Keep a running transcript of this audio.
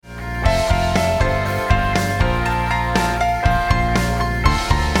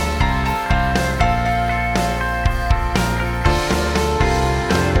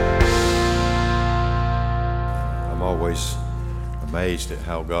amazed at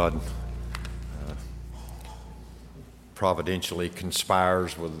how God providentially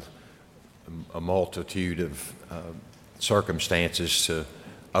conspires with a multitude of circumstances to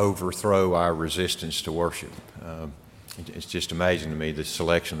overthrow our resistance to worship. It's just amazing to me, the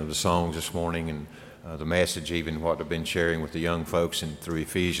selection of the songs this morning and the message, even what I've been sharing with the young folks and through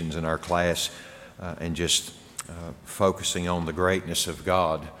Ephesians in our class, and just focusing on the greatness of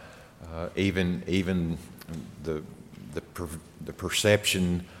God, even the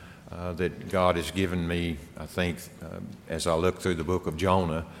perception that God has given me. I think as I look through the book of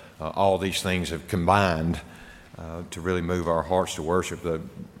Jonah, all these things have combined to really move our hearts to worship.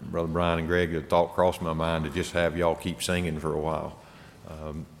 Brother Brian and Greg, the thought crossed my mind to just have y'all keep singing for a while.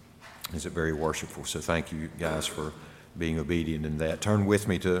 Is it very worshipful? So thank you guys for being obedient in that. Turn with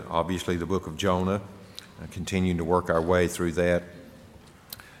me to, obviously, the book of Jonah, continuing to work our way through that.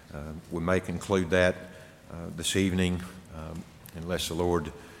 We may conclude that this evening, unless the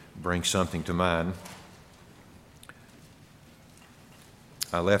Lord brings something to mind.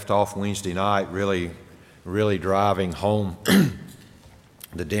 I left off Wednesday night really driving home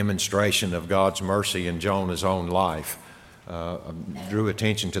the demonstration of God's mercy in Jonah's own life. I drew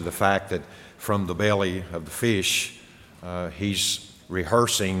attention to the fact that from the belly of the fish, he's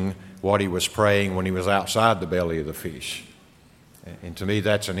rehearsing what he was praying when he was outside the belly of the fish. And to me,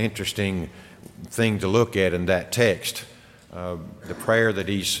 that's an interesting thing to look at in that text. The prayer that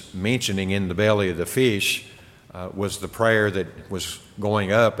he's mentioning in the belly of the fish was the prayer that was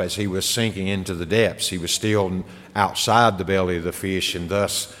going up as he was sinking into the depths. He was still outside the belly of the fish and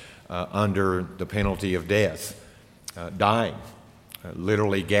thus under the penalty of death, dying,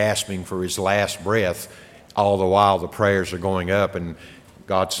 literally gasping for his last breath, all the while the prayers are going up, and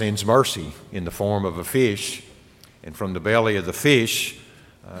God sends mercy in the form of a fish. And from the belly of the fish,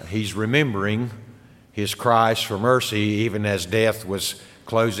 he's remembering his cries for mercy even as death was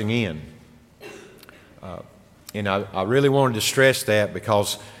closing in. And I really wanted to stress that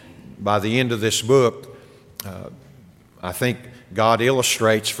because by the end of this book, I think God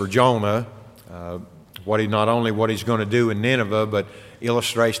illustrates for Jonah not only what he's going to do in Nineveh, but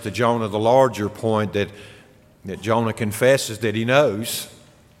illustrates to Jonah the larger point that Jonah confesses that he knows,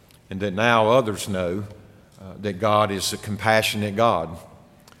 and that now others know, that God is a compassionate God,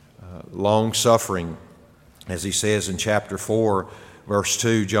 long-suffering, as he says in chapter 4, verse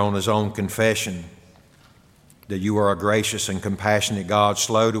 2, Jonah's own confession, that you are a gracious and compassionate God,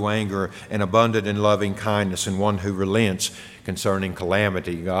 slow to anger and abundant in loving kindness, and one who relents concerning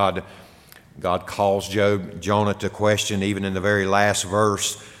calamity. God calls Jonah to question, even in the very last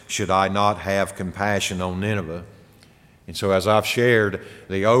verse, should I not have compassion on Nineveh? And so as I've shared,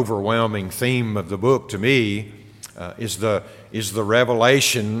 the overwhelming theme of the book to me is the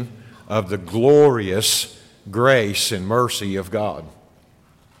revelation of the glorious grace and mercy of God.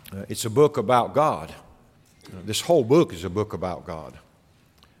 It's a book about God. This whole book is a book about God.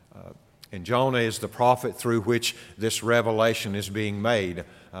 And Jonah is the prophet through which this revelation is being made.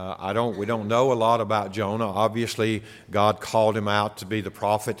 We don't know a lot about Jonah. Obviously, God called him out to be the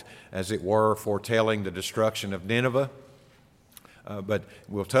prophet, as it were, foretelling the destruction of Nineveh. But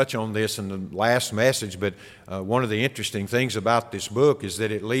we'll touch on this in the last message. But one of the interesting things about this book is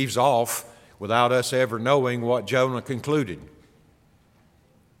that it leaves off without us ever knowing what Jonah concluded.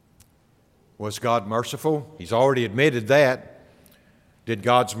 Was God merciful? He's already admitted that. Did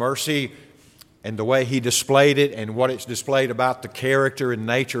God's mercy and the way he displayed it and what it's displayed about the character and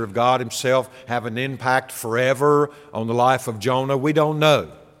nature of God himself have an impact forever on the life of Jonah? We don't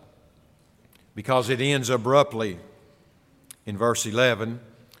know, because it ends abruptly in verse 11,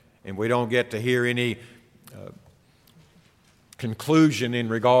 and we don't get to hear any conclusion in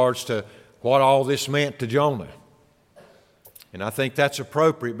regards to what all this meant to Jonah. And I think that's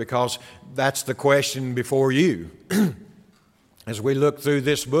appropriate, because that's the question before you. As we look through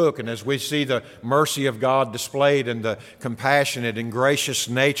this book and as we see the mercy of God displayed and the compassionate and gracious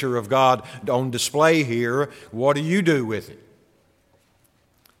nature of God on display here, what do you do with it?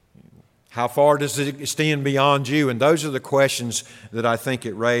 How far does it extend beyond you? And those are the questions that I think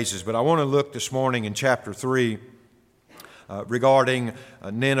it raises. But I want to look this morning in chapter 3 regarding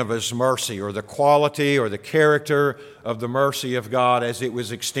Nineveh's mercy, or the quality or the character of the mercy of God as it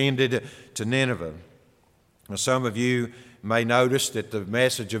was extended to Nineveh. Now, some of you may notice that the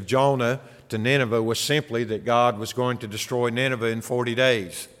message of Jonah to Nineveh was simply that God was going to destroy Nineveh in 40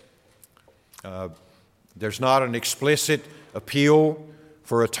 days. There's not an explicit appeal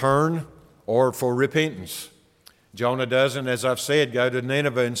for a turn or for repentance. Jonah doesn't, as I've said, go to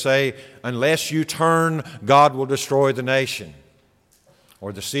Nineveh and say, unless you turn, God will destroy the nation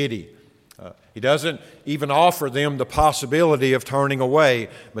or the city. He doesn't even offer them the possibility of turning away,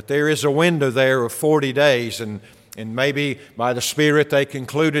 but there is a window there of 40 days, and maybe by the Spirit they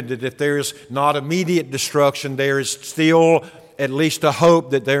concluded that if there is not immediate destruction, there is still at least a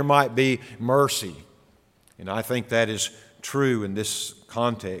hope that there might be mercy. And I think that is true in this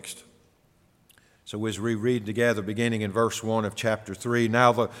context. So as we read together, beginning in verse 1 of chapter 3,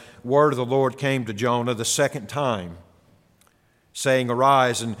 "Now the word of the Lord came to Jonah the second time, saying,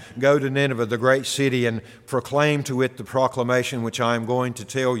 Arise and go to Nineveh, the great city, and proclaim to it the proclamation which I am going to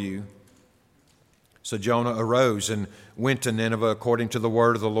tell you. So Jonah arose and went to Nineveh according to the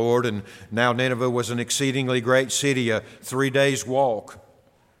word of the Lord. And now Nineveh was an exceedingly great city, a 3 days' walk.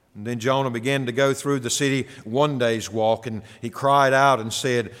 And then Jonah began to go through the city 1 day's walk, and he cried out and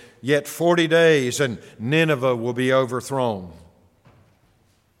said, Yet 40 days, and Nineveh will be overthrown.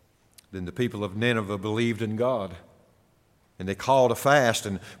 Then the people of Nineveh believed in God. And they called a fast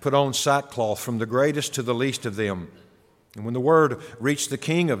and put on sackcloth from the greatest to the least of them. And when the word reached the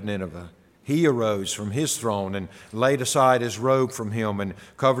king of Nineveh, he arose from his throne and laid aside his robe from him and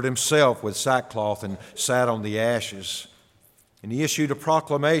covered himself with sackcloth and sat on the ashes. And he issued a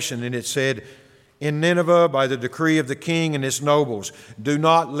proclamation, and it said, In Nineveh, by the decree of the king and his nobles, do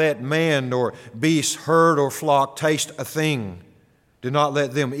not let man nor beast, herd or flock taste a thing. Do not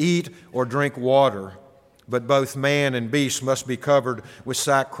let them eat or drink water. But both man and beast must be covered with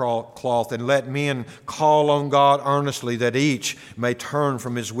sackcloth, and let men call on God earnestly, that each may turn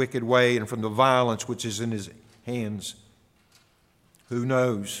from his wicked way and from the violence which is in his hands. Who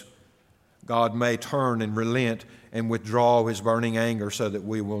knows? God may turn and relent and withdraw his burning anger so that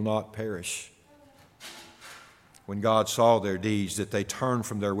we will not perish. When God saw their deeds, that they turned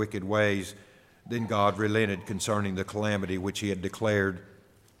from their wicked ways, then God relented concerning the calamity which he had declared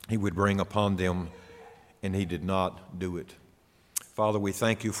he would bring upon them. And he did not do it. Father, we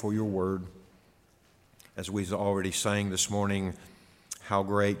thank you for your word. As we already sang this morning, how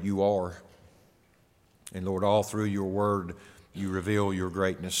great you are. And Lord, all through your word, you reveal your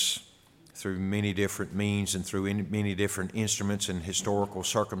greatness through many different means and through many different instruments and historical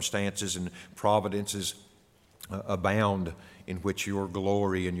circumstances and providences abound in which your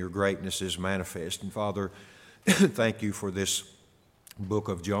glory and your greatness is manifest. And Father, thank you for this book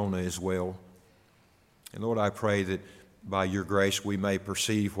of Jonah as well. And Lord, I pray that by your grace we may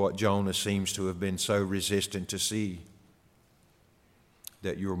perceive what Jonah seems to have been so resistant to see,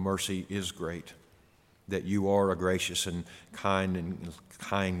 that your mercy is great, that you are a gracious and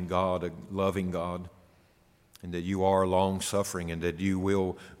kind God, a loving God, and that you are long-suffering and that you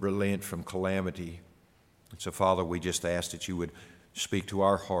will relent from calamity. And so, Father, we just ask that you would speak to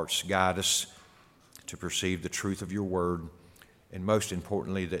our hearts, guide us to perceive the truth of your word, and most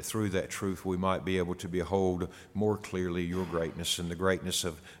importantly, that through that truth we might be able to behold more clearly your greatness and the greatness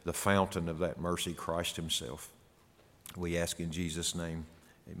of the fountain of that mercy, Christ himself. We ask in Jesus' name,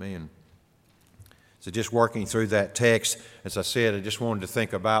 amen. So just working through that text, as I said, I just wanted to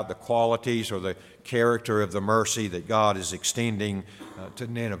think about the qualities or the character of the mercy that God is extending to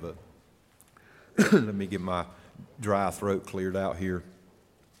Nineveh. Let me get my dry throat cleared out here.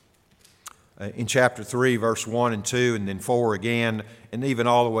 In chapter 3, verse 1 and 2, and then 4 again, and even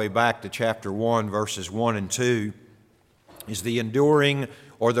all the way back to chapter 1, verses 1 and 2, is the enduring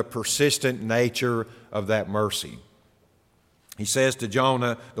or the persistent nature of that mercy. He says to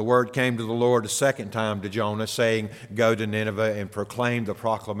Jonah, the word came to the Lord a second time to Jonah, saying, Go to Nineveh and proclaim the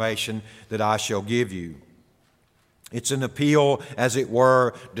proclamation that I shall give you. It's an appeal, as it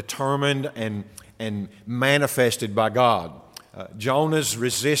were, determined and manifested by God. Jonah's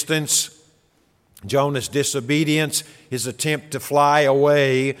resistance, Jonah's disobedience, his attempt to fly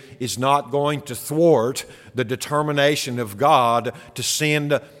away is not going to thwart the determination of God to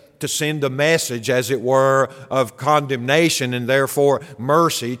send a message, as it were, of condemnation and therefore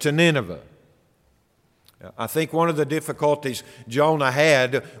mercy to Nineveh. I think one of the difficulties Jonah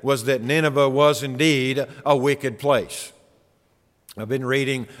had was that Nineveh was indeed a wicked place. I've been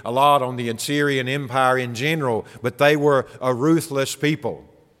reading a lot on the Assyrian Empire in general, but they were a ruthless people.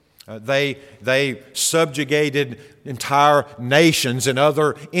 They subjugated entire nations and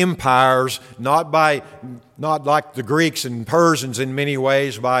other empires, not like the Greeks and Persians in many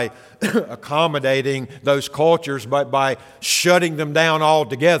ways by accommodating those cultures, but by shutting them down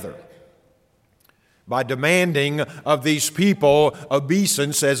altogether, by demanding of these people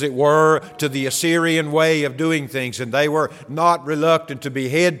obeisance, as it were, to the Assyrian way of doing things. And they were not reluctant to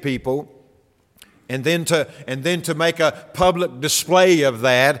behead people, and then to make a public display of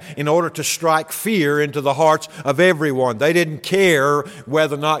that in order to strike fear into the hearts of everyone. They didn't care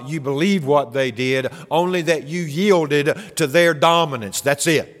whether or not you believed what they did, only that you yielded to their dominance. That's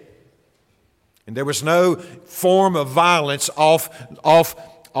it. And there was no form of violence out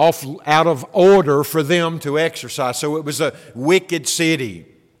of order for them to exercise. So it was a wicked city.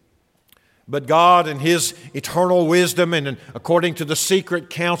 But God, in His eternal wisdom and according to the secret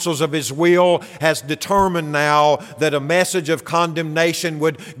counsels of His will, has determined now that a message of condemnation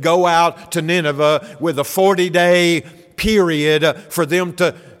would go out to Nineveh with a 40-day period for them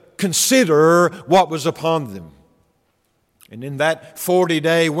to consider what was upon them. And in that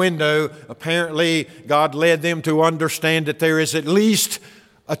 40-day window, apparently God led them to understand that there is at least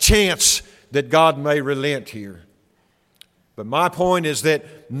a chance that God may relent here. But my point is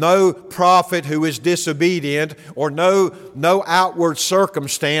that no prophet who is disobedient or no outward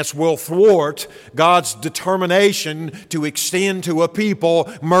circumstance will thwart God's determination to extend to a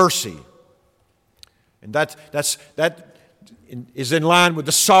people mercy. And that is in line with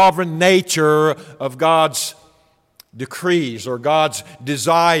the sovereign nature of God's decrees or God's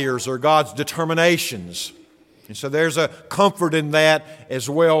desires or God's determinations. And so there's a comfort in that as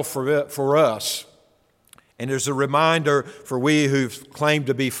well for us. And there's a reminder for we who claim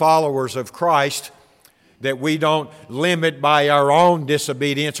to be followers of Christ that we don't limit by our own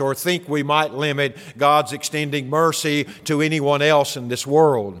disobedience or think we might limit God's extending mercy to anyone else in this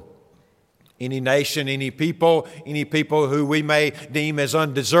world. Any nation, any people who we may deem as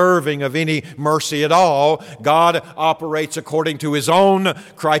undeserving of any mercy at all, God operates according to His own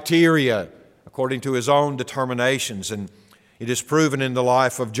criteria, according to His own determinations. And it is proven in the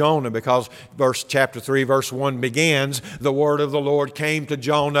life of Jonah because chapter 3, verse 1 begins, the word of the Lord came to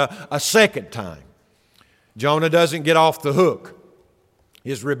Jonah a second time. Jonah doesn't get off the hook.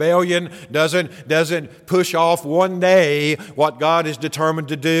 His rebellion doesn't push off one day what God is determined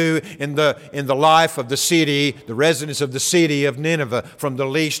to do in the life of the city, the residents of the city of Nineveh, from the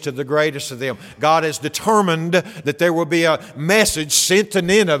least to the greatest of them. God has determined that there will be a message sent to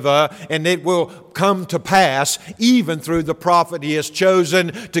Nineveh, and it will come to pass even through the prophet He has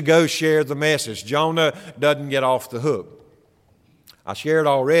chosen to go share the message. Jonah doesn't get off the hook. I shared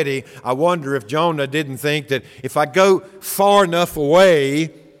already, I wonder if Jonah didn't think that if I go far enough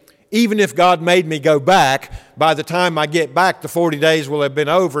away, even if God made me go back, by the time I get back, the 40 days will have been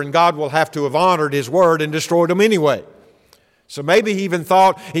over and God will have to have honored His word and destroyed them anyway. So maybe he even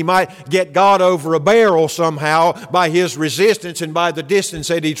thought he might get God over a barrel somehow by his resistance and by the distance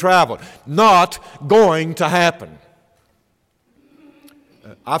that he traveled. Not going to happen.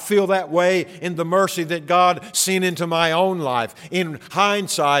 I feel that way in the mercy that God sent into my own life. In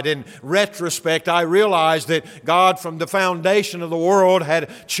hindsight, in retrospect, I realize that God from the foundation of the world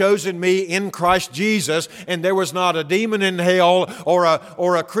had chosen me in Christ Jesus, and there was not a demon in hell or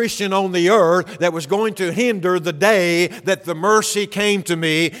a Christian on the earth that was going to hinder the day that the mercy came to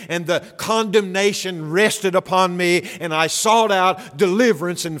me and the condemnation rested upon me, and I sought out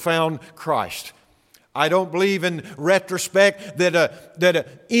deliverance and found Christ. I don't believe in retrospect that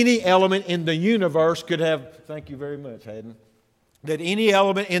any element in the universe could have, thank you very much, Hayden, that any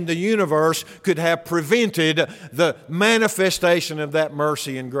element in the universe could have prevented the manifestation of that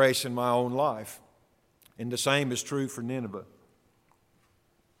mercy and grace in my own life. And the same is true for Nineveh.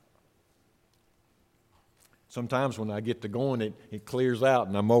 Sometimes when I get to going, it clears out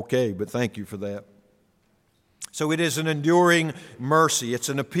and I'm okay, but thank you for that. So it is an enduring mercy. It's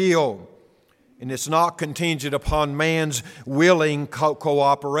an appeal. And it's not contingent upon man's willing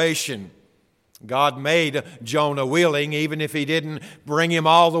cooperation. God made Jonah willing, even if He didn't bring him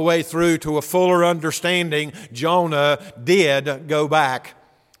all the way through to a fuller understanding. Jonah did go back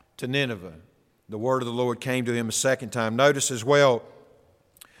to Nineveh. The word of the Lord came to him a second time. Notice as well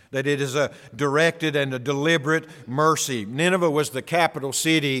that it is a directed and a deliberate mercy. Nineveh was the capital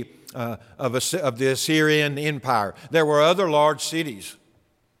city of the Assyrian Empire. There were other large cities.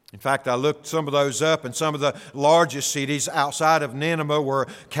 In fact, I looked some of those up, and some of the largest cities outside of Nineveh were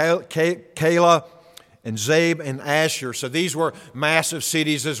Calah and Zeb and Asher. So these were massive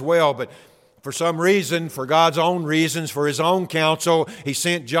cities as well. But for some reason, for God's own reasons, for His own counsel, He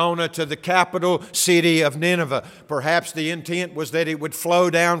sent Jonah to the capital city of Nineveh. Perhaps the intent was that it would flow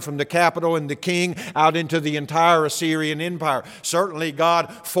down from the capital and the king out into the entire Assyrian Empire. Certainly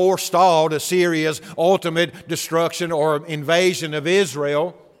God forestalled Assyria's ultimate destruction or invasion of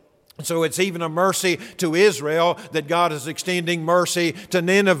Israel. So it's even a mercy to Israel that God is extending mercy to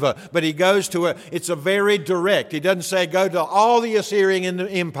Nineveh. But He goes to it's a very direct. He doesn't say go to all the Assyrian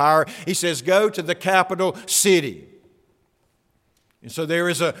Empire. He says go to the capital city. And so there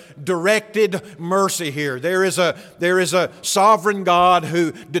is a directed mercy here. There is a sovereign God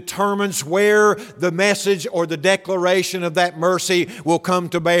who determines where the message or the declaration of that mercy will come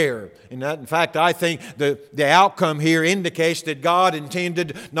to bear. And that, in fact, I think the outcome here indicates that God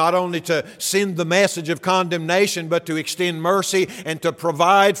intended not only to send the message of condemnation, but to extend mercy and to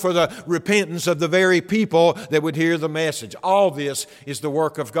provide for the repentance of the very people that would hear the message. All this is the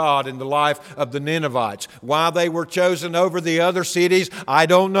work of God in the life of the Ninevites. Why they were chosen over the other cities, I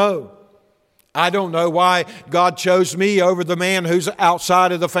don't know. I don't know why God chose me over the man who's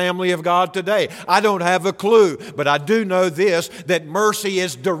outside of the family of God today. I don't have a clue, but I do know this, that mercy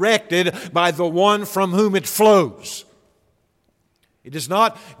is directed by the one from whom it flows. It is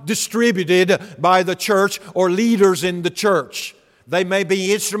not distributed by the church or leaders in the church. They may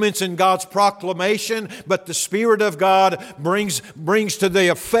be instruments in God's proclamation, but the Spirit of God brings to the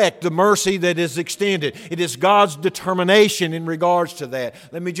effect the mercy that is extended. It is God's determination in regards to that.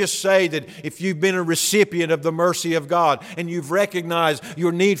 Let me just say that if you've been a recipient of the mercy of God and you've recognized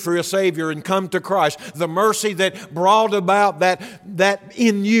your need for a Savior and come to Christ, the mercy that brought about that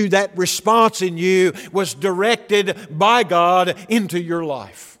in you, that response in you, was directed by God into your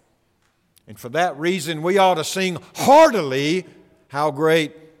life. And for that reason, we ought to sing heartily, "How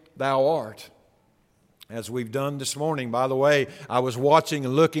great thou art." As we've done this morning, by the way, I was watching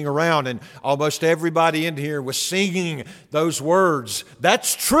and looking around, and almost everybody in here was singing those words.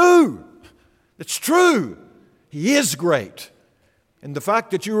 That's true. It's true. He is great. And the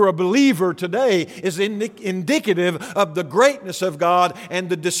fact that you are a believer today is indicative of the greatness of God and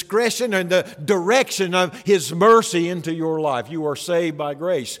the discretion and the direction of His mercy into your life. You are saved by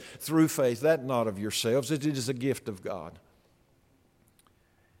grace through faith. That not of yourselves. It is a gift of God.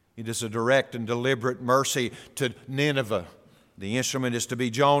 It is a direct and deliberate mercy to Nineveh. The instrument is to be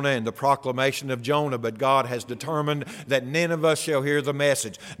Jonah and the proclamation of Jonah, but God has determined that Nineveh shall hear the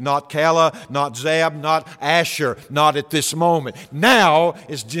message. Not Kala, not Zab, not Asher, not at this moment. Now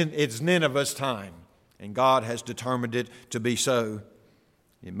it's Nineveh's time, and God has determined it to be so.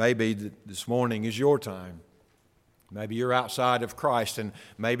 It may be that this morning is your time. Maybe you're outside of Christ, and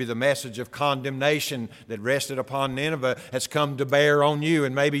maybe the message of condemnation that rested upon Nineveh has come to bear on you,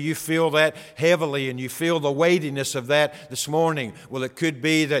 and maybe you feel that heavily and you feel the weightiness of that this morning. Well, it could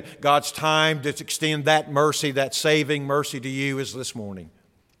be that God's time to extend that mercy, that saving mercy to you is this morning.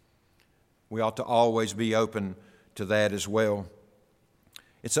 We ought to always be open to that as well.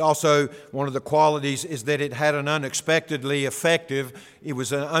 It's also one of the qualities is that it had an unexpectedly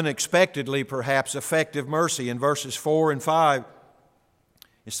perhaps effective mercy. In verses 4 and 5,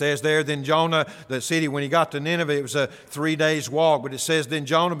 it says there, then Jonah, the city, when he got to Nineveh, it was a 3 days walk. But it says, then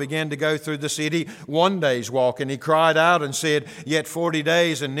Jonah began to go through the city 1 day's walk. And he cried out and said, yet 40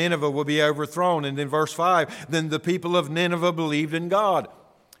 days and Nineveh will be overthrown. And then verse 5, then the people of Nineveh believed in God.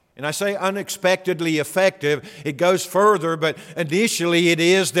 And I say unexpectedly effective. It goes further, but initially it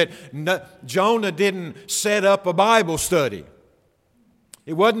is that Jonah didn't set up a Bible study.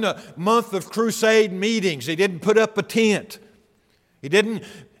 It wasn't a month of crusade meetings. He didn't put up a tent. He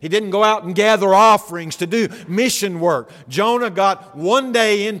didn't go out and gather offerings to do mission work. Jonah got 1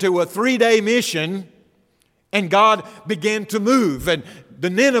 day into a 3-day mission, and God began to move. And the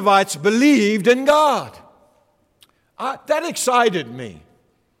Ninevites believed in God. That excited me.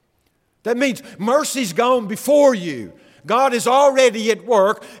 That means mercy's gone before you. God is already at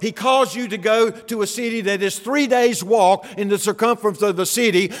work. He calls you to go to a city that is 3 days' walk in the circumference of the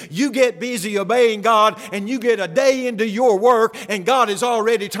city. You get busy obeying God, and you get a day into your work, and God is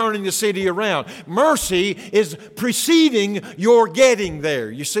already turning the city around. Mercy is preceding your getting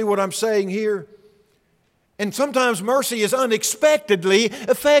there. You see what I'm saying here? And sometimes mercy is unexpectedly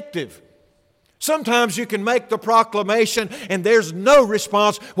effective. Sometimes you can make the proclamation and there's no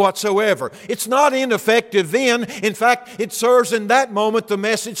response whatsoever. It's not ineffective then. In fact, it serves in that moment, the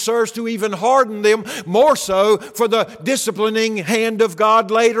message serves to even harden them more so for the disciplining hand of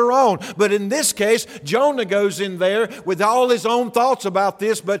God later on. But in this case, Jonah goes in there with all his own thoughts about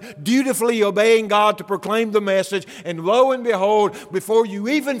this, but dutifully obeying God to proclaim the message. And lo and behold, before you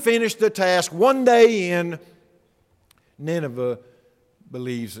even finish the task, 1 day in, Nineveh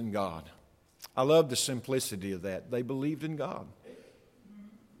believes in God. I love the simplicity of that. They believed in God.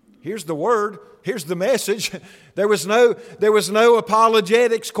 Here's the word. Here's the message. There was no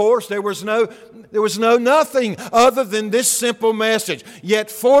apologetics course. There was no nothing other than this simple message.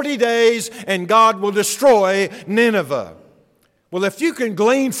 Yet 40 days and God will destroy Nineveh. Well, if you can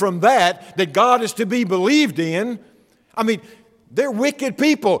glean from that God is to be believed in, I mean, they're wicked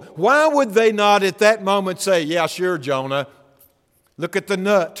people. Why would they not at that moment say, yeah, sure, Jonah, look at the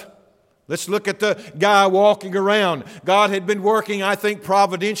nut. Let's look at the guy walking around. God had been working, I think,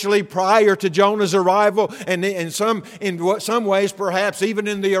 providentially prior to Jonah's arrival, and in some ways, perhaps even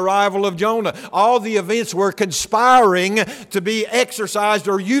in the arrival of Jonah. All the events were conspiring to be exercised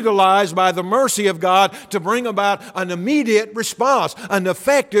or utilized by the mercy of God to bring about an immediate response, an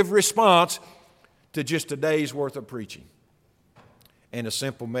effective response to just a day's worth of preaching and a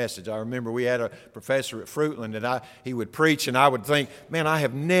simple message. I remember we had a professor at Fruitland, and he would preach, and I would think, man, I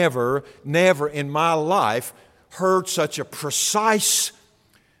have never in my life heard such a precise,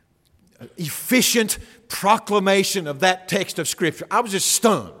 efficient proclamation of that text of Scripture. I was just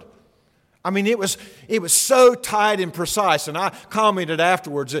stunned. I mean, it was so tight and precise, and I commented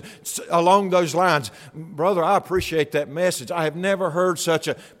afterwards along those lines, brother, I appreciate that message. I have never heard such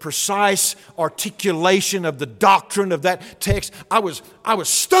a precise articulation of the doctrine of that text. I was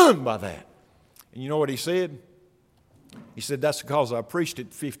stunned by that. And you know what he said? He said, that's because I preached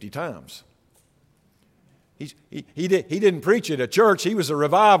it 50 times. He didn't preach at a church. He was a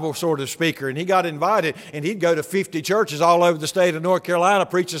revival sort of speaker, and he got invited, and he'd go to 50 churches all over the state of North Carolina,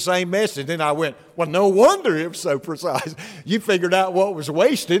 preach the same message. Then I went, well, no wonder it was so precise. You figured out what was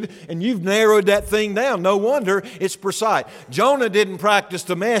wasted, and you've narrowed that thing down. No wonder it's precise. Jonah didn't practice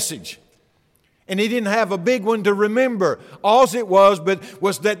the message, and he didn't have a big one to remember. All it was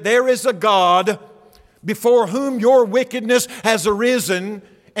that there is a God before whom your wickedness has arisen,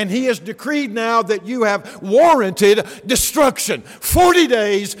 and He has decreed now that you have warranted destruction. 40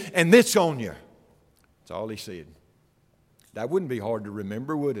 days, and it's on you. That's all he said. That wouldn't be hard to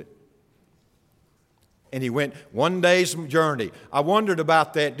remember, would it? And he went one day's journey. I wondered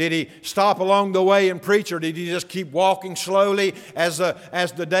about that. Did he stop along the way and preach, or did he just keep walking slowly as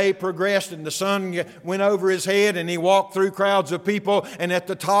the day progressed and the sun went over his head and he walked through crowds of people, and at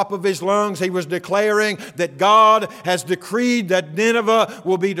the top of his lungs he was declaring that God has decreed that Nineveh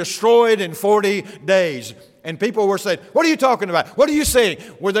will be destroyed in 40 days. And people were saying, what are you talking about? What are you saying?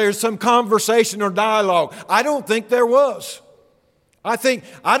 Were there some conversation or dialogue? I don't think there was. I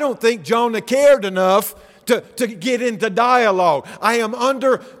don't think Jonah cared enough to get into dialogue. I am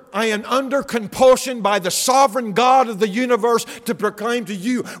under compulsion by the sovereign God of the universe to proclaim to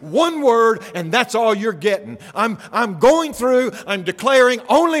you one word, and that's all you're getting. I'm going through, I'm declaring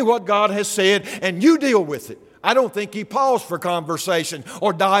only what God has said, and you deal with it. I don't think he paused for conversation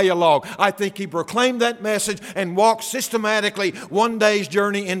or dialogue. I think he proclaimed that message and walked systematically one day's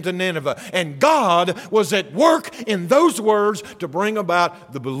journey into Nineveh. And God was at work in those words to bring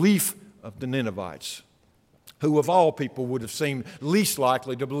about the belief of the Ninevites, who of all people would have seemed least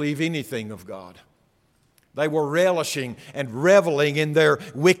likely to believe anything of God. They were relishing and reveling in their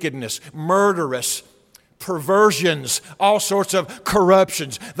wickedness, murderous perversions, all sorts of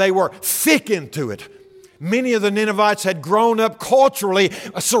corruptions. They were thick into it. Many of the Ninevites had grown up culturally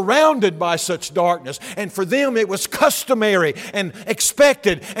surrounded by such darkness, and for them it was customary and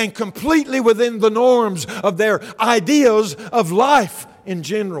expected and completely within the norms of their ideas of life in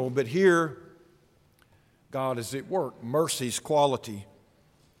general. But here, God is at work. Mercy's quality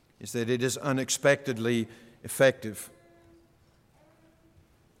is that it is unexpectedly effective.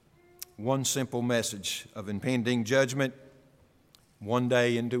 One simple message of impending judgment, one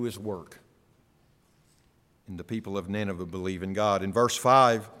day into His work. And the people of Nineveh believe in God. In verse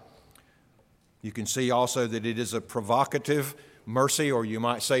 5, you can see also that it is a provocative mercy, or you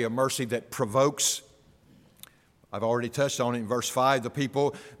might say a mercy that provokes. I've already touched on it in verse 5. The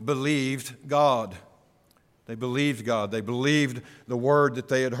people believed God. They believed God. They believed the word that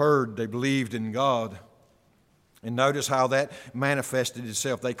they had heard. They believed in God. And notice how that manifested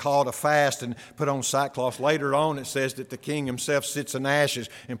itself. They called a fast and put on sackcloth. Later on it says that the king himself sits in ashes,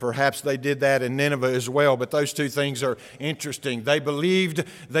 and perhaps they did that in Nineveh as well. But those two things are interesting. They believed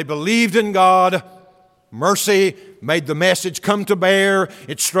in God. Mercy made the message come to bear.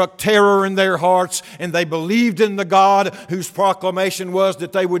 It struck terror in their hearts, and they believed in the God whose proclamation was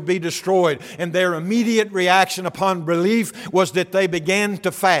that they would be destroyed. And their immediate reaction upon belief was that they began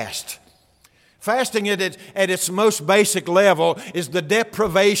to fast. Fasting at its most basic level is the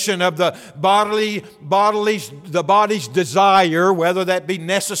deprivation of the body's desire, whether that be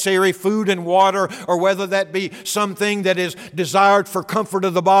necessary food and water, or whether that be something that is desired for comfort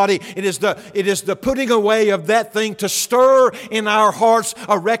of the body. It is the putting away of that thing to stir in our hearts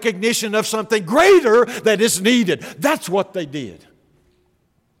a recognition of something greater that is needed. That's what they did.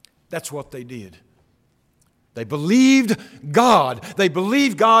 That's what they did. They believed God. They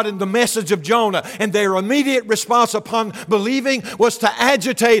believed God in the message of Jonah. And their immediate response upon believing was to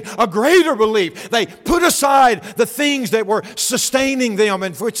agitate a greater belief. They put aside the things that were sustaining them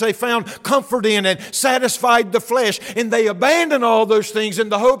and which they found comfort in and satisfied the flesh. And they abandoned all those things in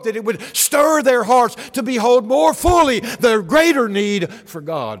the hope that it would stir their hearts to behold more fully their greater need for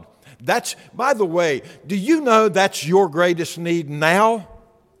God. That's, by the way, do you know that's your greatest need now?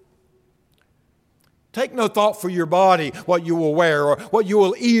 Take no thought for your body, what you will wear or what you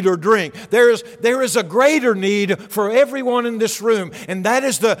will eat or drink. There is a greater need for everyone in this room, and that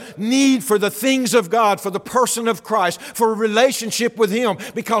is the need for the things of God, for the person of Christ, for a relationship with Him,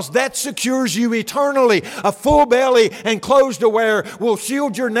 because that secures you eternally. A full belly and clothes to wear will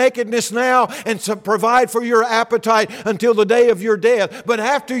shield your nakedness now and provide for your appetite until the day of your death. But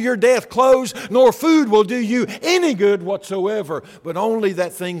after your death, clothes nor food will do you any good whatsoever, but only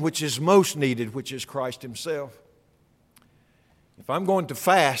that thing which is most needed, which is Christ Himself. If I'm going to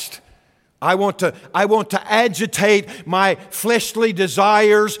fast, I want to agitate my fleshly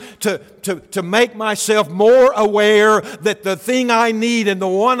desires to make myself more aware that the thing I need and the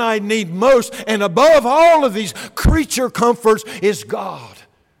one I need most and above all of these creature comforts is God.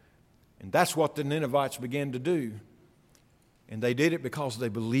 And that's what the Ninevites began to do. And they did it because they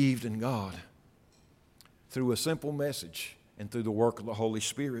believed in God through a simple message and through the work of the Holy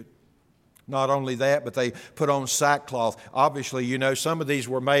Spirit. Not only that, but they put on sackcloth. Obviously, you know, some of these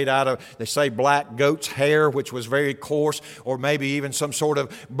were made out of, they say, black goat's hair, which was very coarse, or maybe even some sort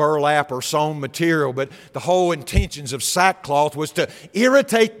of burlap or sewn material. But the whole intentions of sackcloth was to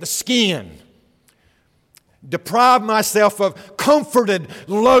irritate the skin, deprive myself of comforted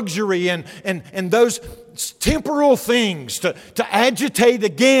luxury and those temporal things, to agitate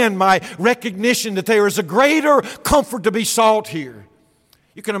again my recognition that there is a greater comfort to be sought here.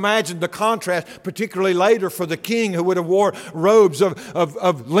 You can imagine the contrast, particularly later for the king who would have wore robes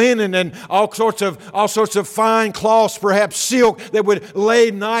of linen and all sorts of fine cloths, perhaps silk, that would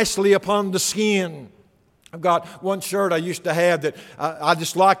lay nicely upon the skin. I've got one shirt I used to have that I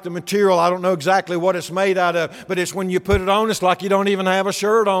just like the material. I don't know exactly what it's made out of, but it's when you put it on, it's like you don't even have a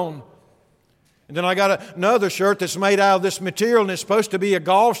shirt on. And then I got another shirt that's made out of this material, and it's supposed to be a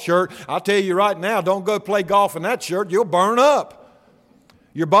golf shirt. I'll tell you right now, don't go play golf in that shirt. You'll burn up.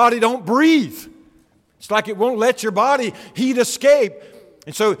 Your body don't breathe. It's like it won't let your body heat escape.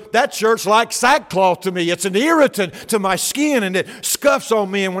 And so that shirt's like sackcloth to me. It's an irritant to my skin, and it scuffs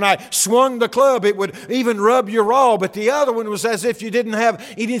on me. And when I swung the club, it would even rub you raw. But the other one was as if you didn't have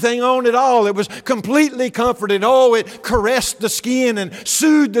anything on at all. It was completely comforted. Oh, it caressed the skin and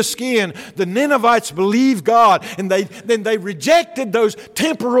soothed the skin. The Ninevites believed God, and then they rejected those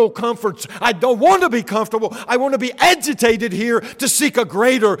temporal comforts. I don't want to be comfortable. I want to be agitated here to seek a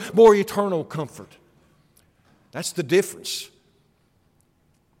greater, more eternal comfort. That's the difference.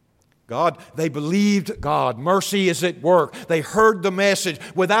 They believed God. Mercy is at work. They heard the message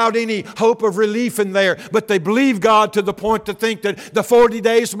without any hope of relief in there, but they believed God to the point to think that the 40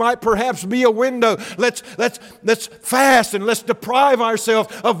 days might perhaps be a window. Let's fast and let's deprive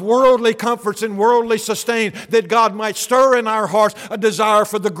ourselves of worldly comforts and worldly sustain, that God might stir in our hearts a desire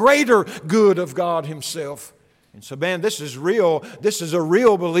for the greater good of God Himself. And so, man, this is real. This is a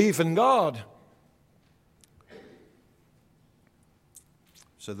real belief in God.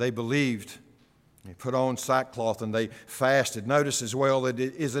 So they believed, they put on sackcloth, and they fasted. Notice as well that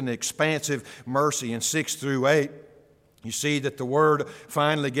it is an expansive mercy in 6 through 8. You see that the word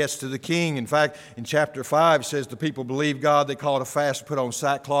finally gets to the king. In fact, in chapter 5, it says the people believed God. They called a fast, put on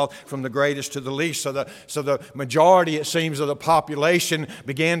sackcloth from the greatest to the least. So the majority, it seems, of the population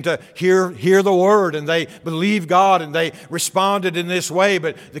began to hear the word, and they believed God, and they responded in this way.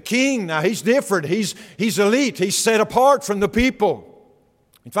 But the king, now he's different. He's elite. He's set apart from the people.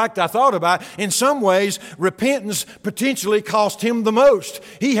 In fact, I thought about it. In some ways, repentance potentially cost him the most.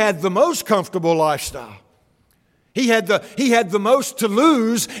 He had the most comfortable lifestyle. He had the most to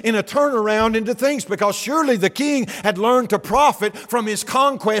lose in a turnaround into things, because surely the king had learned to profit from his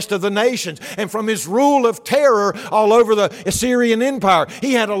conquest of the nations and from his rule of terror all over the Assyrian Empire.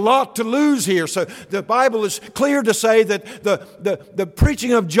 He had a lot to lose here. So the Bible is clear to say that the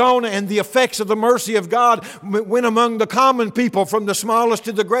preaching of Jonah and the effects of the mercy of God went among the common people from the smallest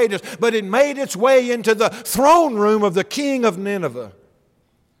to the greatest, but it made its way into the throne room of the king of Nineveh.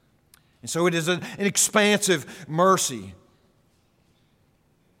 And so it is an expansive mercy.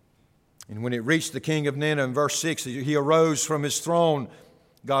 And when it reached the king of Nineveh, in verse 6, he arose from his throne,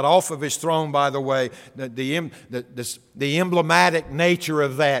 got off of his throne, by the way, the emblematic nature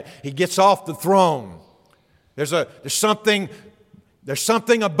of that. He gets off the throne. There's something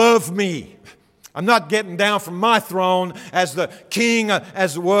above me. I'm not getting down from my throne as the king,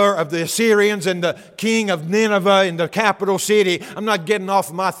 as it were, of the Assyrians and the king of Nineveh in the capital city. I'm not getting off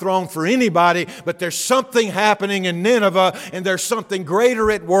of my throne for anybody, but there's something happening in Nineveh and there's something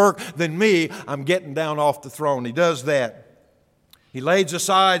greater at work than me. I'm getting down off the throne. He does that. He lays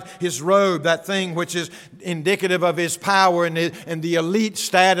aside his robe, that thing which is indicative of his power and the elite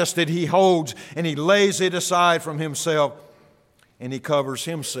status that he holds, and he lays it aside from himself, and he covers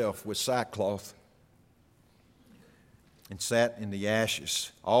himself with sackcloth and sat in the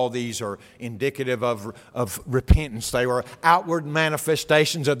ashes. All these are indicative of repentance. They were outward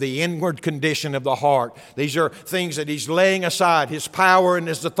manifestations of the inward condition of the heart. These are things that he's laying aside. His power and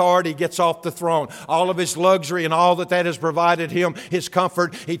his authority gets off the throne. All of his luxury and all that has provided him, his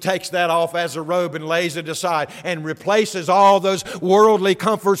comfort, he takes that off as a robe and lays it aside and replaces all those worldly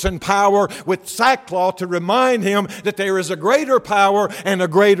comforts and power with sackcloth to remind him that there is a greater power and a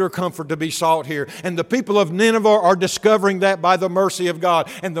greater comfort to be sought here. And the people of Nineveh are discovering that by the mercy of God.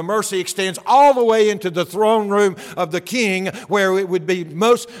 And the mercy extends all the way into the throne room of the king, where it would be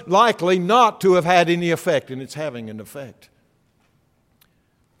most likely not to have had any effect, and it's having an effect.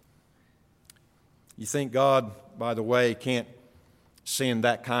 You think God, by the way, can't send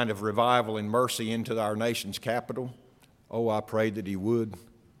that kind of revival and mercy into our nation's capital? Oh, I pray that He would.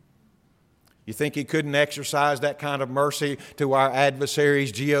 You think He couldn't exercise that kind of mercy to our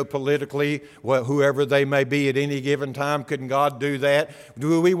adversaries geopolitically, whoever they may be at any given time? Couldn't God do that?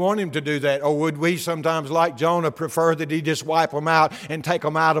 Do we want Him to do that? Or would we sometimes, like Jonah, prefer that He just wipe them out and take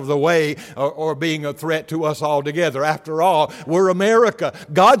them out of the way, or being a threat to us altogether? After all, we're America,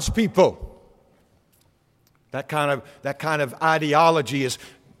 God's people. That kind of ideology is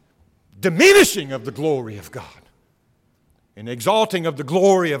diminishing of the glory of God and exalting of the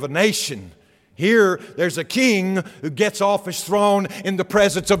glory of a nation. Here, there's a king who gets off his throne in the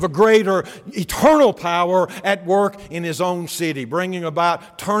presence of a greater eternal power at work in his own city, bringing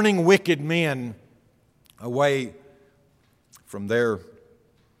about turning wicked men away from their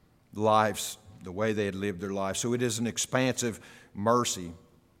lives, the way they had lived their lives. So it is an expansive mercy.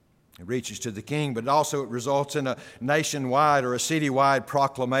 It reaches to the king, but also it results in a nationwide or a citywide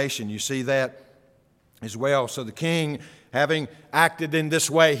proclamation. You see that as well. So the king, having acted in this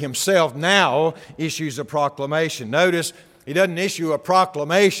way himself, now issues a proclamation. Notice, he doesn't issue a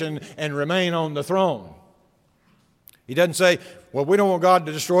proclamation and remain on the throne. He doesn't say, well, we don't want God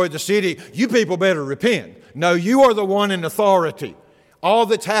to destroy the city. You people better repent. No, you are the one in authority. All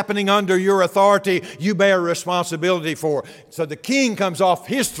that's happening under your authority, you bear responsibility for. So the king comes off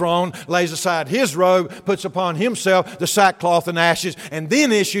his throne, lays aside his robe, puts upon himself the sackcloth and ashes, and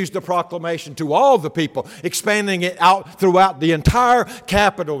then issues the proclamation to all the people, expanding it out throughout the entire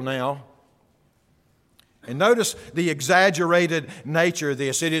capital now. And notice the exaggerated nature of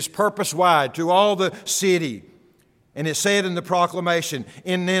this. It is purpose-wide to all the city. And it said in the proclamation,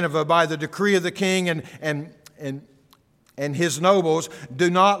 in Nineveh, by the decree of the king and his nobles, do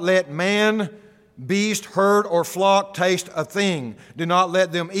not let man, beast, herd, or flock taste a thing. Do not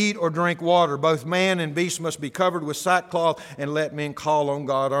let them eat or drink water. Both man and beast must be covered with sackcloth, and let men call on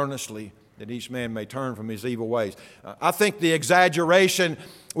God earnestly, that each man may turn from his evil ways. I think the exaggeration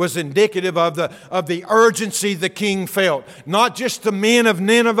was indicative of the urgency the king felt. Not just the men of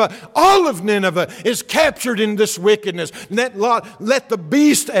Nineveh, all of Nineveh is captured in this wickedness. Let the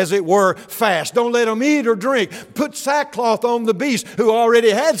beast, as it were, fast. Don't let them eat or drink. Put sackcloth on the beast, who already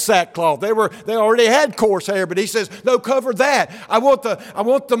had sackcloth. They already had coarse hair, but he says, no, cover that. I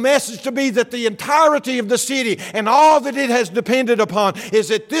want the message to be that the entirety of the city and all that it has depended upon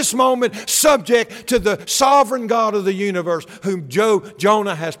is at this moment subject to the sovereign God of the universe, whom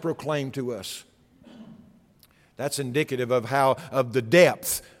Jonah has proclaimed to us. That's indicative of the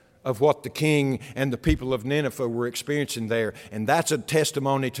depth of what the king and the people of Nineveh were experiencing there. And that's a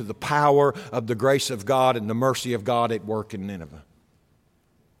testimony to the power of the grace of God and the mercy of God at work in Nineveh.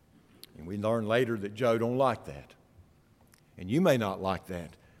 And we learn later that Joe don't like that. And you may not like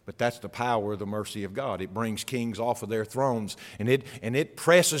that. But that's the power of the mercy of God. It brings kings off of their thrones, and it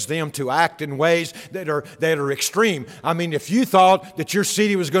presses them to act in ways that are extreme. I mean, if you thought that your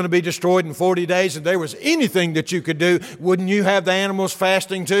city was going to be destroyed in 40 days and there was anything that you could do, wouldn't you have the animals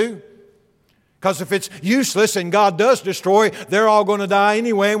fasting too? Because if it's useless and God does destroy, they're all going to die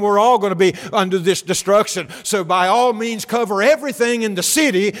anyway, and we're all going to be under this destruction. So by all means, cover everything in the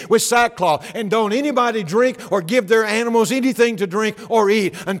city with sackcloth. And don't anybody drink or give their animals anything to drink or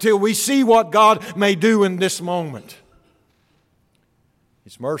eat until we see what God may do in this moment.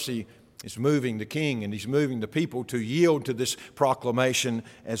 His mercy is moving the king and he's moving the people to yield to this proclamation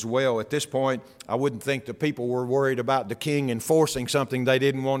as well. At this point, I wouldn't think the people were worried about the king enforcing something they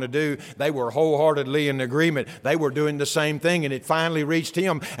didn't want to do. They were wholeheartedly in agreement. They were doing the same thing, and it finally reached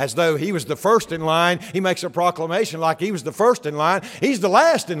him as though he was the first in line. He makes a proclamation like he was the first in line. He's the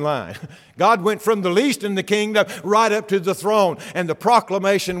last in line. God went from the least in the kingdom right up to the throne, and the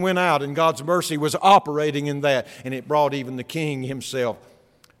proclamation went out, and God's mercy was operating in that, and it brought even the king himself,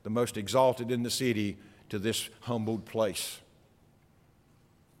 the most exalted in the city, to this humbled place.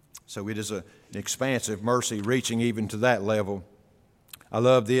 So it is an expansive mercy reaching even to that level. I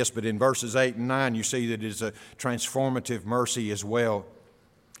love this, but in verses 8 and 9 you see that it is a transformative mercy as well.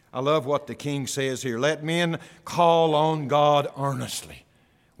 I love what the king says here. Let men call on God earnestly.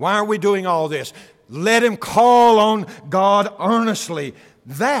 Why are we doing all this? Let him call on God earnestly,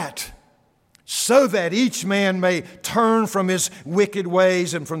 so that each man may turn from his wicked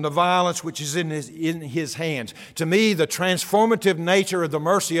ways and from the violence which is in his hands. To me, the transformative nature of the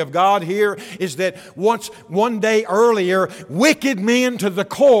mercy of God here is that one day earlier, wicked men to the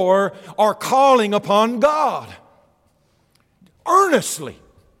core are calling upon God earnestly.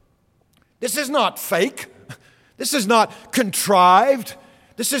 This is not fake. This is not contrived.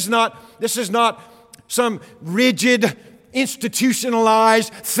 This is not some rigid,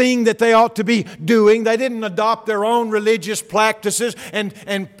 institutionalized thing that they ought to be doing. They didn't adopt their own religious practices and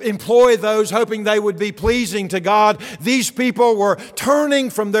employ those hoping they would be pleasing to God. These people were turning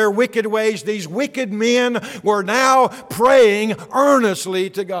from their wicked ways. These wicked men were now praying earnestly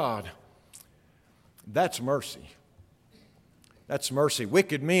to God. That's mercy. That's mercy.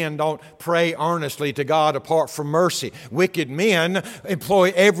 Wicked men don't pray earnestly to God apart from mercy. Wicked men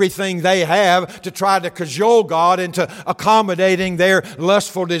employ everything they have to try to cajole God into accommodating their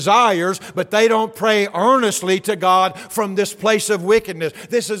lustful desires, but they don't pray earnestly to God from this place of wickedness.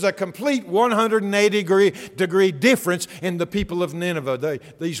 This is a complete 180 degree difference in the people of Nineveh.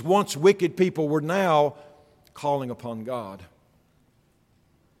 These once wicked people were now calling upon God.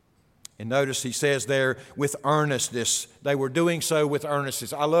 And notice he says there, with earnestness. They were doing so with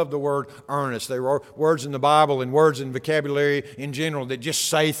earnestness. I love the word earnest. There are words in the Bible and words in vocabulary in general that just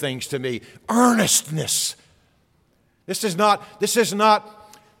say things to me. Earnestness. This is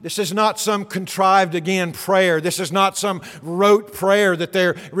not some contrived again prayer. This is not some rote prayer that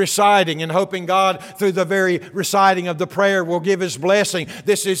they're reciting and hoping God through the very reciting of the prayer will give His blessing.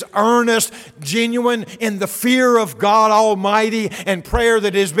 This is earnest, genuine, in the fear of God Almighty, and prayer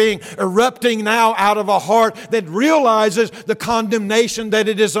that is being erupting now out of a heart that realizes the condemnation that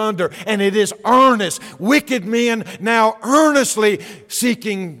it is under. And it is earnest. Wicked men now earnestly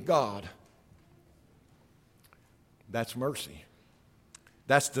seeking God. That's mercy.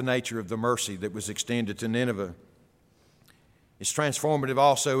 That's the nature of the mercy that was extended to Nineveh. It's transformative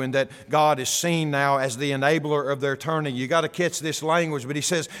also in that God is seen now as the enabler of their turning. You got to catch this language, but he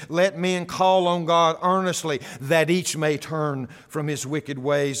says, let men call on God earnestly, that each may turn from his wicked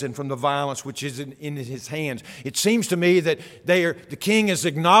ways and from the violence which is in his hands. It seems to me that the king is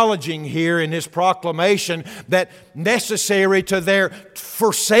acknowledging here in his proclamation that necessary to their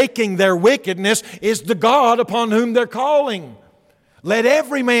forsaking their wickedness is the God upon whom they're calling. Let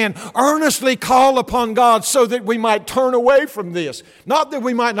every man earnestly call upon God so that we might turn away from this. Not that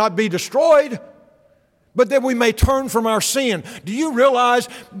we might not be destroyed, but that we may turn from our sin. Do you realize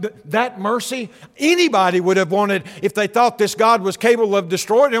that mercy? Anybody would have wanted, if they thought this God was capable of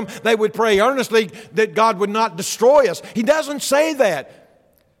destroying them, they would pray earnestly that God would not destroy us. He doesn't say that.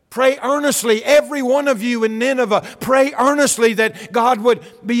 Pray earnestly, every one of you in Nineveh, pray earnestly that God would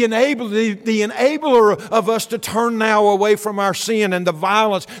be the enabler of us to turn now away from our sin and the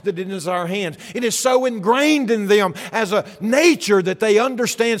violence that is in our hands. It is so ingrained in them as a nature that they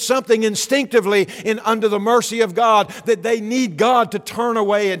understand something instinctively under the mercy of God, that they need God to turn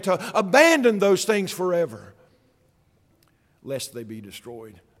away and to abandon those things forever, lest they be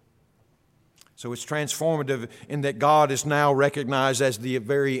destroyed. So it's transformative in that God is now recognized as the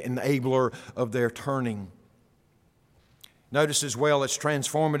very enabler of their turning. Notice as well it's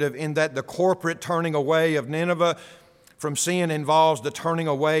transformative in that the corporate turning away of Nineveh from sin involves the turning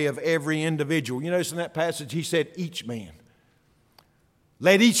away of every individual. You notice in that passage he said each man.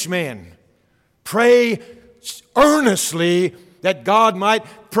 Let each man pray earnestly that God might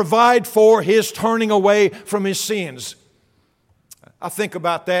provide for his turning away from his sins. I think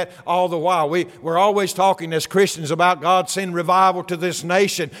about that all the while. We're always talking as Christians about God send revival to this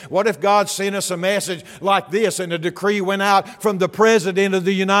nation. What if God sent us a message like this and a decree went out from the President of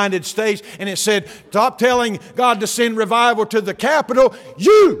the United States and it said, stop telling God to send revival to the Capitol.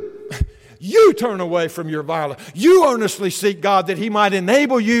 You turn away from your violence. You earnestly seek God that He might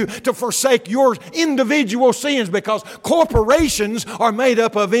enable you to forsake your individual sins, because corporations are made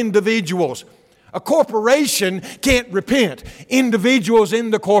up of individuals. A corporation can't repent. Individuals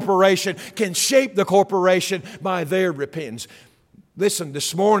in the corporation can shape the corporation by their repentance. Listen,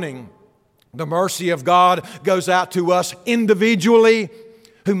 this morning, the mercy of God goes out to us individually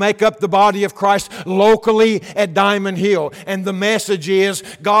who make up the body of Christ locally at Diamond Hill. And the message is,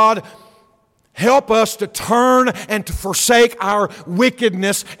 God, help us to turn and to forsake our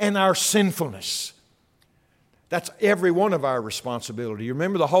wickedness and our sinfulness. That's every one of our responsibility. You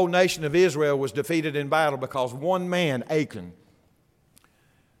remember the whole nation of Israel was defeated in battle because one man, Achan,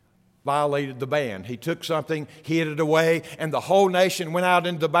 violated the ban. He took something, hid it away, and the whole nation went out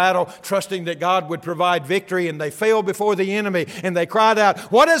into battle trusting that God would provide victory, and they fell before the enemy, and they cried out,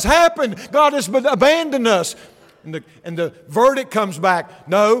 "What has happened? God has abandoned us." And the verdict comes back,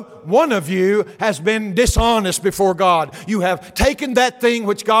 "No, one of you has been dishonest before God. You have taken that thing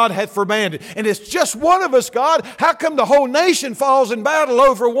which God hath forbidden. And it's just one of us, God. How come the whole nation falls in battle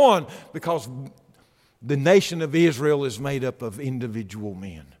over one?" Because the nation of Israel is made up of individual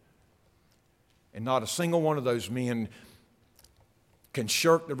men. And not a single one of those men can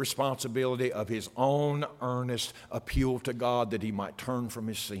shirk the responsibility of his own earnest appeal to God that he might turn from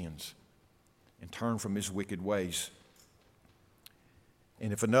his sins and turn from his wicked ways.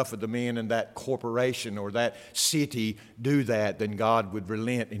 And if enough of the men in that corporation or that city do that, then God would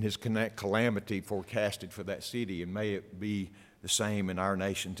relent in His calamity forecasted for that city. And may it be the same in our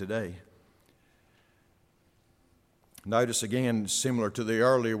nation today. Notice again, similar to the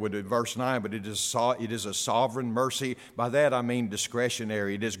earlier with verse 9, but it is a sovereign mercy. By that I mean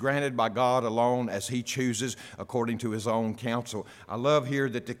discretionary. It is granted by God alone as He chooses according to His own counsel. I love here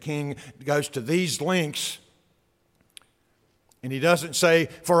that the king goes to these lengths, and he doesn't say,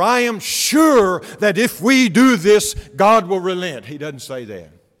 "For I am sure that if we do this, God will relent." He doesn't say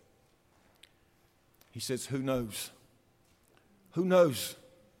that. He says, "Who knows? Who knows?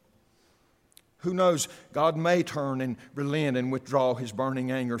 Who knows? God may turn and relent and withdraw His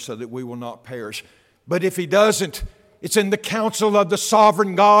burning anger so that we will not perish. But if He doesn't, it's in the counsel of the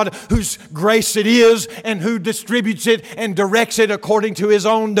sovereign God, whose grace it is and who distributes it and directs it according to His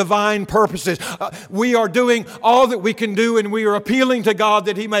own divine purposes. We are doing all that we can do, and we are appealing to God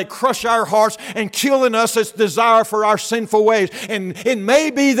that He may crush our hearts and kill in us its desire for our sinful ways. And it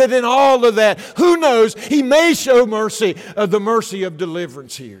may be that in all of that, who knows, He may show mercy, the mercy of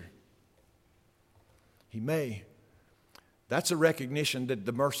deliverance here. He may. That's a recognition that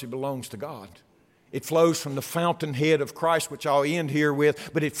the mercy belongs to God. It flows from the fountainhead of Christ, which I'll end here with,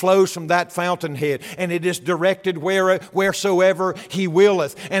 but it flows from that fountainhead, and it is directed wheresoever He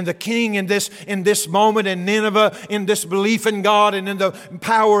willeth. And the king in this moment in Nineveh, in this belief in God and in the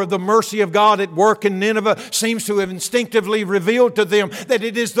power of the mercy of God at work in Nineveh, seems to have instinctively revealed to them that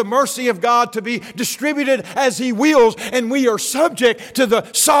it is the mercy of God to be distributed as He wills, and we are subject to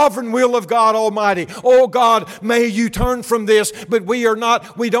the sovereign will of God Almighty. Oh God, may You turn from this, but we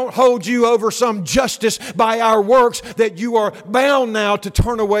don't hold You over some justice by our works, that You are bound now to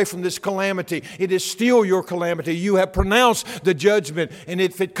turn away from this calamity. It is still Your calamity. You have pronounced the judgment, and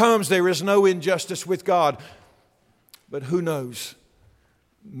if it comes, there is no injustice with God. But who knows?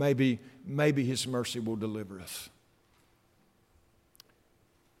 Maybe His mercy will deliver us.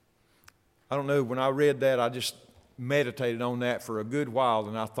 I don't know, when I read that, I just meditated on that for a good while,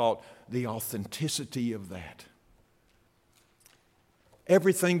 and I thought, the authenticity of that.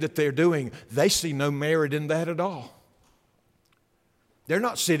 Everything that they're doing, they see no merit in that at all. They're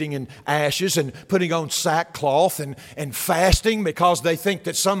not sitting in ashes and putting on sackcloth and fasting because they think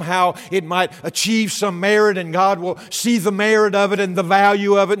that somehow it might achieve some merit and God will see the merit of it and the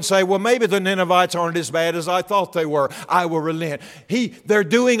value of it and say, well, maybe the Ninevites aren't as bad as I thought they were. I will relent. They're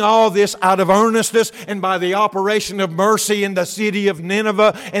doing all this out of earnestness and by the operation of mercy in the city of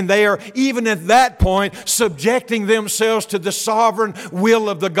Nineveh, and they are, even at that point, subjecting themselves to the sovereign will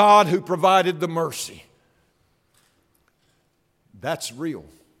of the God who provided the mercy. That's real.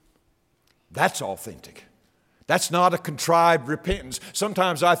 That's authentic. That's not a contrived repentance.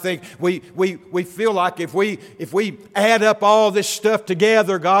 Sometimes I think we feel like if we add up all this stuff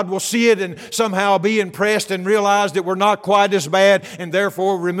together, God will see it and somehow be impressed and realize that we're not quite as bad and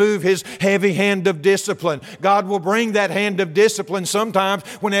therefore remove His heavy hand of discipline. God will bring that hand of discipline sometimes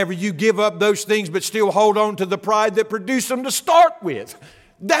whenever you give up those things but still hold on to the pride that produced them to start with.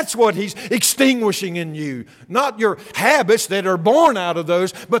 That's what He's extinguishing in you. Not your habits that are born out of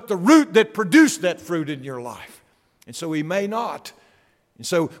those, but the root that produced that fruit in your life. And so He may not, And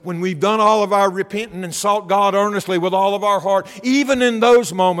so when we've done all of our repenting and sought God earnestly with all of our heart, even in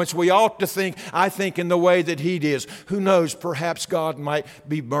those moments, we ought to think, I think, in the way that He is. Who knows, perhaps God might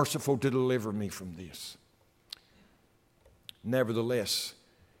be merciful to deliver me from this. Nevertheless,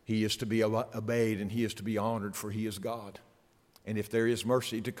 He is to be obeyed and He is to be honored, for He is God. And if there is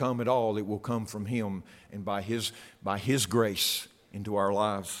mercy to come at all, it will come from Him and by His grace into our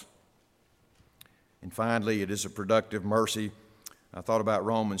lives. And finally, it is a productive mercy. I thought about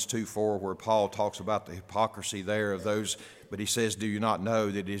Romans 2:4, where Paul talks about the hypocrisy there of those, but he says, do you not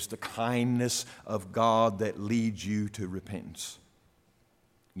know that it is the kindness of God that leads you to repentance?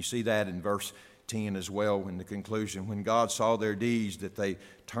 You see that in verse 10 as well, in the conclusion. When God saw their deeds, that they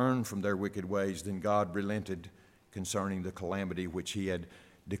turned from their wicked ways, then God relented concerning the calamity which He had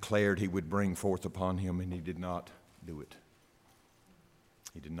declared He would bring forth upon him, and He did not do it.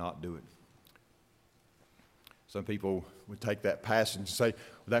 He did not do it. Some people would take that passage and say,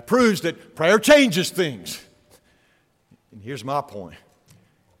 well, that proves that prayer changes things. And here's my point.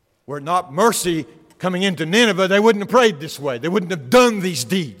 Were it not mercy coming into Nineveh, they wouldn't have prayed this way. They wouldn't have done these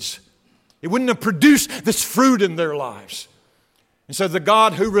deeds. It wouldn't have produced this fruit in their lives. And so the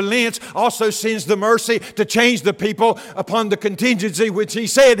God who relents also sends the mercy to change the people upon the contingency which He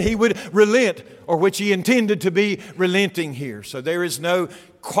said He would relent, or which He intended to be relenting here. So there is no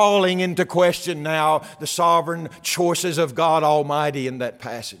calling into question now the sovereign choices of God Almighty in that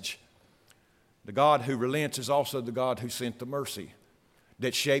passage. The God who relents is also the God who sent the mercy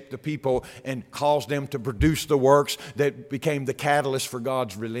that shaped the people and caused them to produce the works that became the catalyst for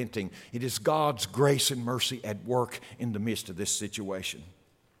God's relenting. It is God's grace and mercy at work in the midst of this situation.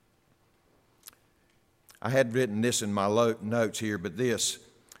 I had written this in my notes here, but this: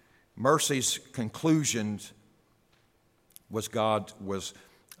 mercy's conclusions was God's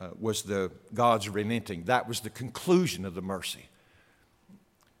relenting. That was the conclusion of the mercy.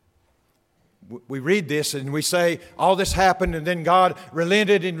 We read this and we say, all this happened and then God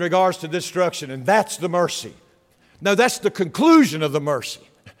relented in regards to destruction, and that's the mercy. No, that's the conclusion of the mercy.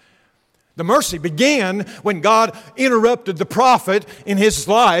 The mercy began when God interrupted the prophet in his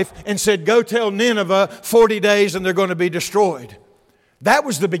life and said, go tell Nineveh 40 days and they're going to be destroyed. That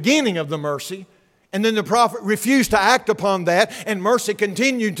was the beginning of the mercy. And then the prophet refused to act upon that, and mercy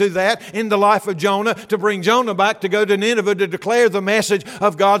continued to that in the life of Jonah to bring Jonah back to go to Nineveh to declare the message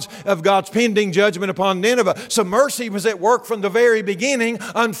of God's pending judgment upon Nineveh. So mercy was at work from the very beginning,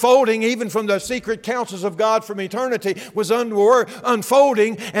 unfolding even from the secret counsels of God from eternity, was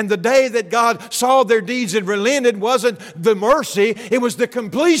unfolding. And the day that God saw their deeds and relented wasn't the mercy, it was the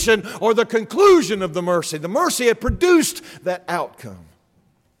completion or the conclusion of the mercy. The mercy had produced that outcome.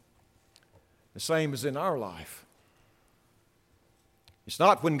 The same as in our life. It's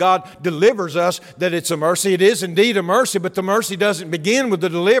not when God delivers us that it's a mercy. It is indeed a mercy, but the mercy doesn't begin with the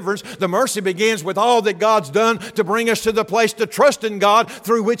deliverance. The mercy begins with all that God's done to bring us to the place to trust in God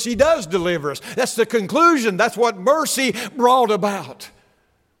through which He does deliver us. That's the conclusion. That's what mercy brought about.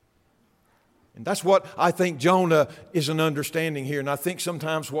 And that's what I think Jonah is an understanding here. And I think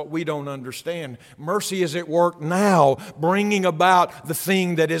sometimes what we don't understand. Mercy is at work now, bringing about the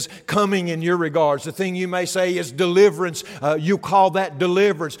thing that is coming in your regards. The thing you may say is deliverance. You call that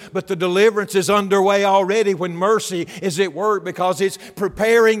deliverance. But the deliverance is underway already when mercy is at work, because it's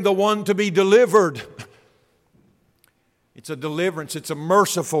preparing the one to be delivered. It's a deliverance. It's a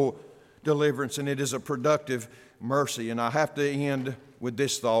merciful deliverance, and it is a productive mercy. And I have to end with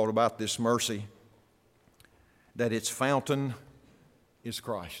this thought about this mercy, that its fountain is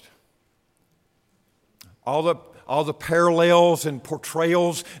Christ. All the parallels and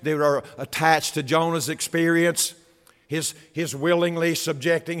portrayals that are attached to Jonah's experience, his willingly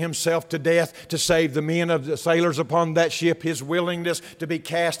subjecting himself to death to save the men of the sailors upon that ship, his willingness to be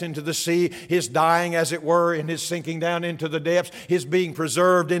cast into the sea, his dying, as it were, and his sinking down into the depths, his being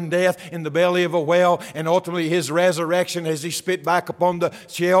preserved in death in the belly of a whale, and ultimately his resurrection as he spit back upon the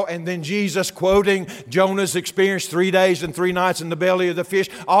shell, and then Jesus quoting Jonah's experience 3 days and 3 nights in the belly of the fish.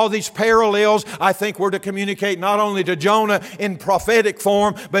 All these parallels, I think, were to communicate not only to Jonah in prophetic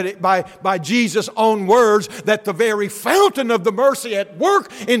form, but by Jesus' own words, that the very fountain of the mercy at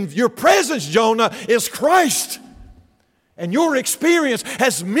work in your presence, Jonah, is Christ. And your experience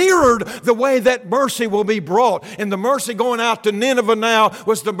has mirrored the way that mercy will be brought. And the mercy going out to Nineveh now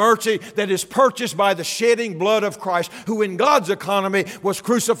was the mercy that is purchased by the shedding blood of Christ, who in God's economy was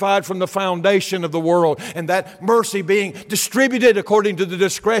crucified from the foundation of the world. And that mercy being distributed according to the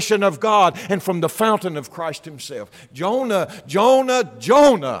discretion of God and from the fountain of Christ Himself. Jonah, Jonah,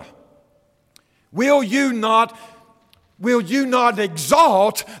 Jonah, will you not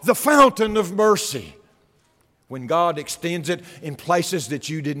exalt the fountain of mercy? when God extends it in places that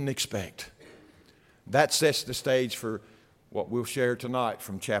you didn't expect. That sets the stage for what we'll share tonight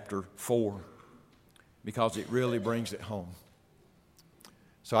from chapter 4, because it really brings it home.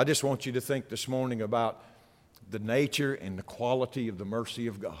 So I just want you to think this morning about the nature and the quality of the mercy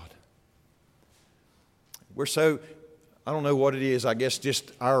of God. I don't know what it is, I guess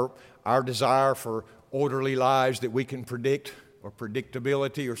just our desire for orderly lives that we can predict, or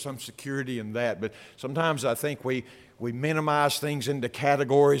predictability, or some security in that. But sometimes I think we minimize things into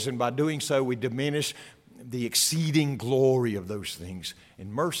categories, and by doing so we diminish the exceeding glory of those things.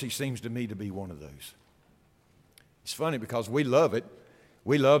 And mercy seems to me to be one of those. It's funny because we love it.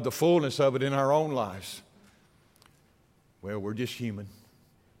 We love the fullness of it in our own lives. Well, we're just human.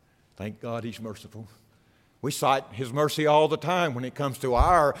 Thank God He's merciful. We cite His mercy all the time when it comes to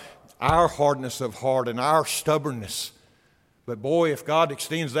our hardness of heart and our stubbornness. But boy, if God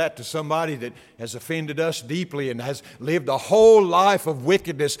extends that to somebody that has offended us deeply and has lived a whole life of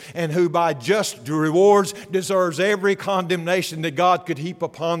wickedness, and who by just rewards deserves every condemnation that God could heap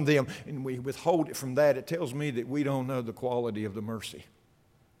upon them, and we withhold it from that, it tells me that we don't know the quality of the mercy.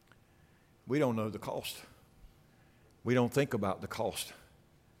 We don't know the cost. We don't think about the cost.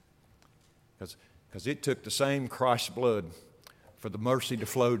 Because it took the same Christ's blood for the mercy to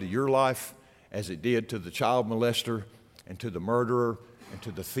flow to your life as it did to the child molester, and to the murderer, and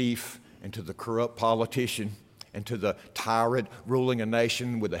to the thief, and to the corrupt politician, and to the tyrant ruling a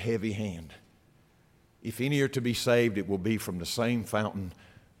nation with a heavy hand. If any are to be saved, it will be from the same fountain,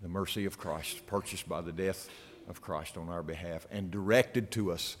 the mercy of Christ, purchased by the death of Christ on our behalf, and directed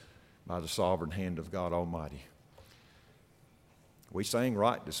to us by the sovereign hand of God Almighty. We sang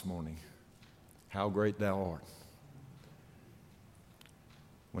right this morning, "How great Thou art."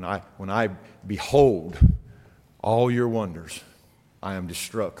 When I behold all your wonders, I am just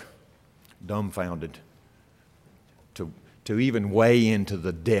struck, dumbfounded, to even weigh into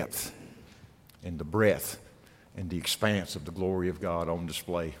the depth and the breadth and the expanse of the glory of God on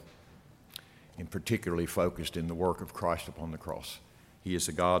display, and particularly focused in the work of Christ upon the cross. He is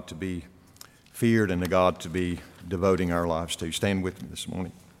a God to be feared and a God to be devoting our lives to. Stand with me this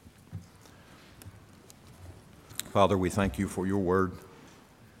morning. Father, we thank You for Your word.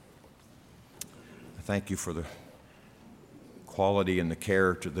 I thank You for the quality and the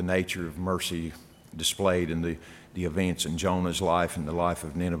character, the nature of mercy displayed in the events in Jonah's life and the life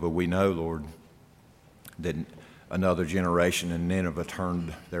of Nineveh. We know, Lord, that another generation in Nineveh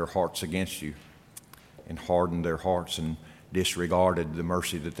turned their hearts against You and hardened their hearts and disregarded the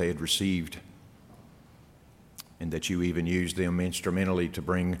mercy that they had received, and that You even used them instrumentally to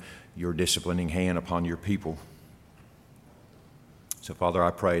bring Your disciplining hand upon Your people. So, Father,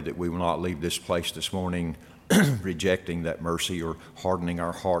 I pray that we will not leave this place this morning rejecting that mercy or hardening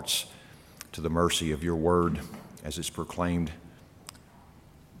our hearts to the mercy of Your word as it's proclaimed.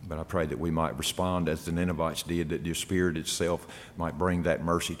 But I pray that we might respond as the Ninevites did, that Your Spirit itself might bring that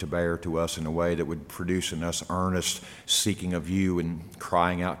mercy to bear to us in a way that would produce in us earnest seeking of You and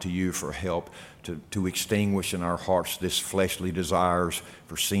crying out to You for help, to extinguish in our hearts this fleshly desires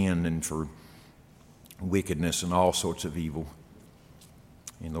for sin and for wickedness and all sorts of evil.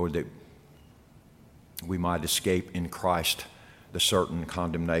 And Lord, that we might escape in Christ the certain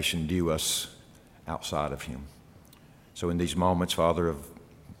condemnation due us outside of Him. So in these moments, Father, of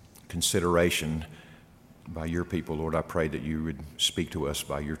consideration by Your people, Lord, I pray that You would speak to us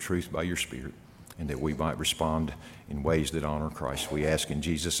by Your truth, by Your Spirit, and that we might respond in ways that honor Christ. We ask in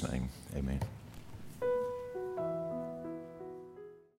Jesus' name, amen.